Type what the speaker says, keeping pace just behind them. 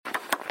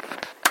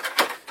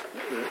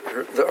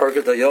the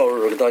Argadayah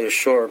or Argadayah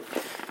Shor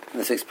in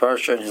the sixth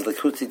parsha and his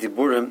Likuti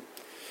Diburim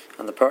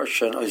on the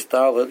parsha and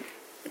Oizdalad,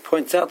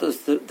 points out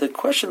the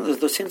question.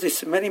 There seems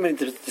to be many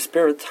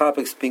disparate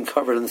topics being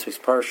covered in this week's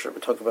parsha.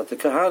 We talk about the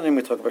Kahanim,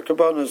 we talk about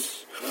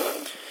Karbanos,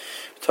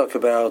 we talk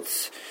about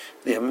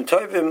the Yamim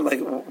Tovim. Like,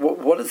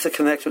 what is the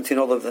connection between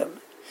all of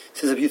them? He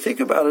says, if you think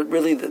about it,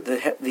 really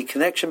the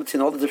connection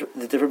between all the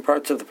different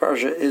parts of the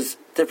parsha is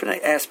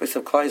different aspects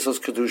of Klal Yisrael's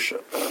kedusha.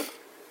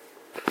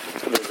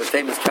 So there's a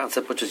famous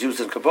concept which is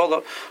used in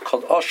Kabbalah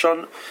called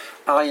Oshan,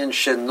 Ayin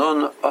Shin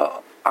Nun.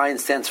 Ayin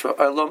stands for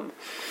Olam,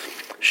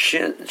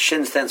 Shin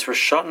stands for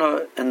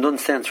Shana, and Nun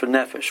stands for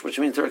Nefesh, which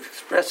means there are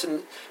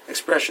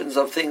expressions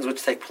of things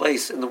which take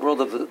place in the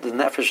world of the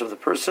Nefesh of the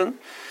person,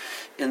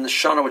 in the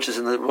Shana, which is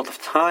in the world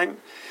of time,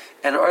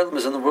 and Olam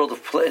is in the world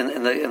of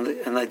in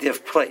the idea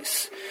of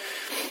place.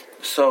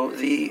 So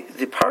the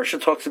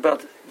parsha talks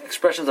about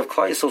expressions of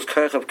Klal Yisrael's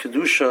Koach of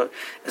Kedusha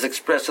as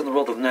expressed in the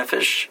world of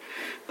Nefesh.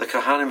 The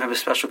Kahanim have a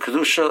special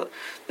Kedusha.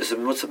 There's a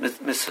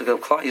mitzvah of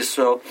Klal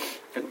Yisrael.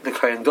 The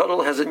Kohen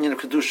Gadol has a union of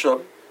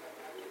Kedusha.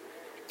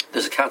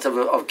 There's a concept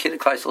of Klal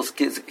Yisrael's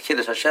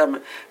Kiddush Hashem.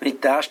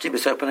 Mikdashti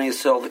b'Seifer Bnei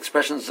Yisrael. The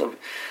expressions of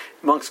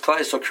amongst Klal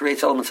Yisrael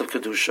creates elements of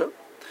Kedusha.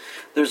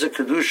 There's a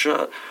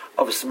Kedusha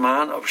of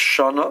Zman, of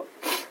Shana.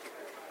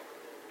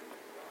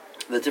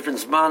 The different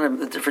Zman,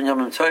 the different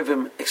Yamim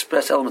Tovim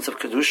express elements of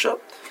Kedusha.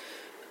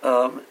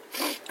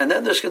 And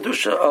then there's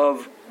Kedusha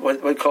of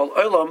what we call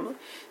Olam.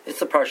 It's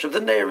the parsha of the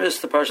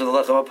Neiris, the parsha of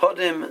the Lechem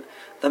HaPodim,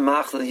 the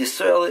Machna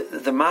Yisrael,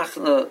 the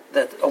Machna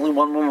that only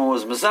one woman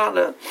was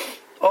Mazana.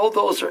 All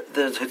those are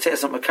the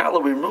Hetzeas and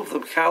Makala. We remove the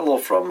Makala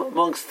from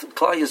amongst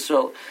Klal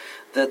Yisrael.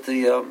 That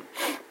the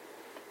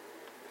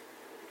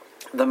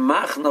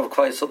Machna of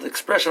Klal Yisrael, the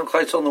expression of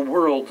Klal Yisrael in the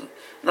world,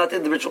 not the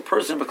individual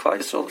person, but Klal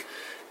Yisrael,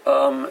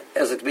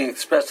 as it's being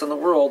expressed in the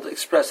world,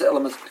 expresses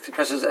elements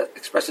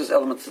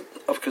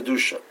of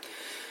Kedusha.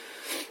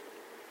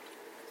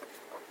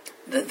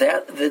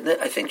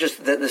 I think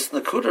just that this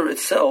Nakuda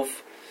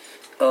itself,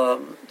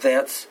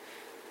 that's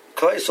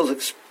Klal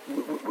Yisrael's.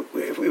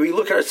 If we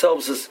look at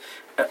ourselves as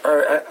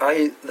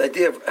the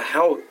idea of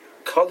how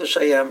Kodesh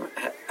I am,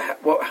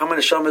 how my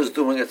neshama is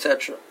doing,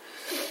 etc.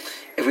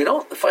 If we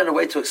don't find a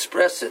way to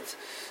express it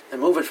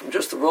and move it from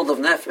just the world of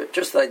nefesh,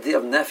 just the idea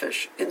of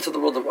nefesh, into the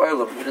world of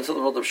olam, and into the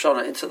world of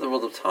shana, into the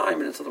world of time,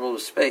 and into the world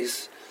of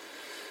space,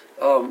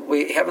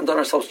 we haven't done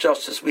ourselves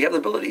justice. We have the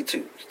ability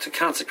to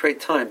consecrate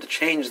time, to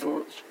change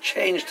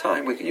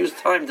time. We can use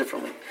time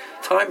differently.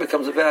 Time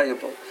becomes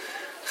valuable.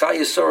 Chai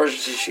Yisor,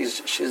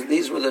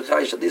 these were the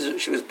Chai.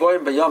 She was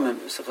born by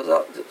Yomim. So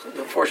the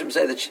Forshim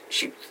say that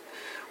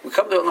we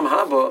come to Olam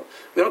Haba.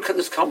 We don't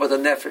just come with a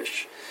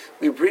nefesh.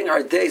 We bring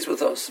our days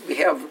with us.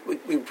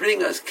 We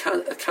bring a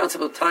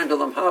concept of time to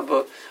Olam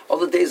Haba. All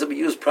the days that we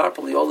use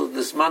properly, all of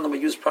this man that we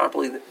use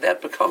properly,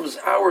 that becomes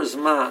our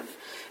Zman,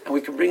 and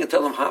we can bring it to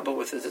Olam Haba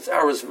with it. It's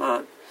our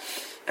Zman,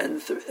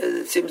 and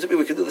it seems to me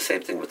we can do the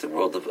same thing with the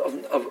world of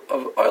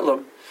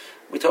Olam.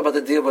 We talk about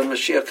the deal when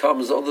Mashiach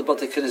comes, all the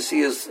Bate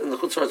Knesiyas and the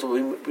Chutzars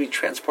will be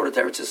transported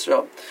to Eretz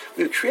Yisrael.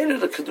 We've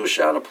created a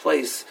Kedusha on a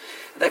place.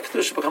 That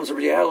Kedusha becomes a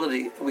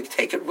reality, and we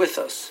take it with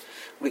us.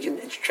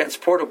 It's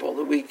transportable.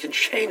 We can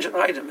change an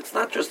item. It's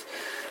not just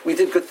we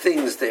did good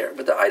things there,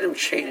 but the item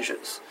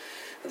changes.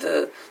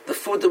 The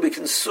food that we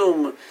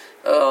consume,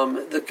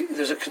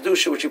 there's a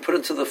Kedusha which you put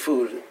into the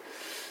food.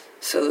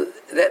 So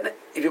that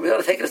if you want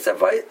to take it a step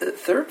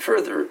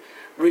further,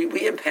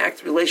 we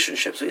impact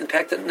relationships. We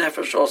impact the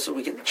nefesh also.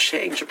 We can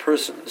change a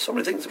person. There's so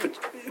many things.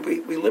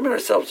 We limit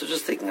ourselves to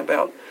just thinking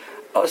about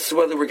us,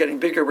 whether we're getting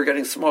bigger, we're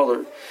getting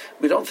smaller.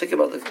 We don't think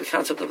about the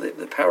concept of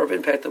the power of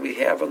impact that we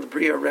have on the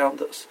bria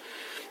around us.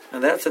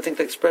 And that's, I think,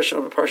 the expression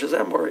of the Parshas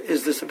Emor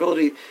is this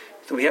ability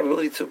that we have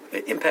ability to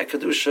impact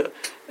Kedusha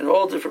in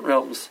all different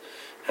realms.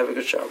 Have a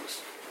good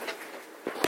Shabbos.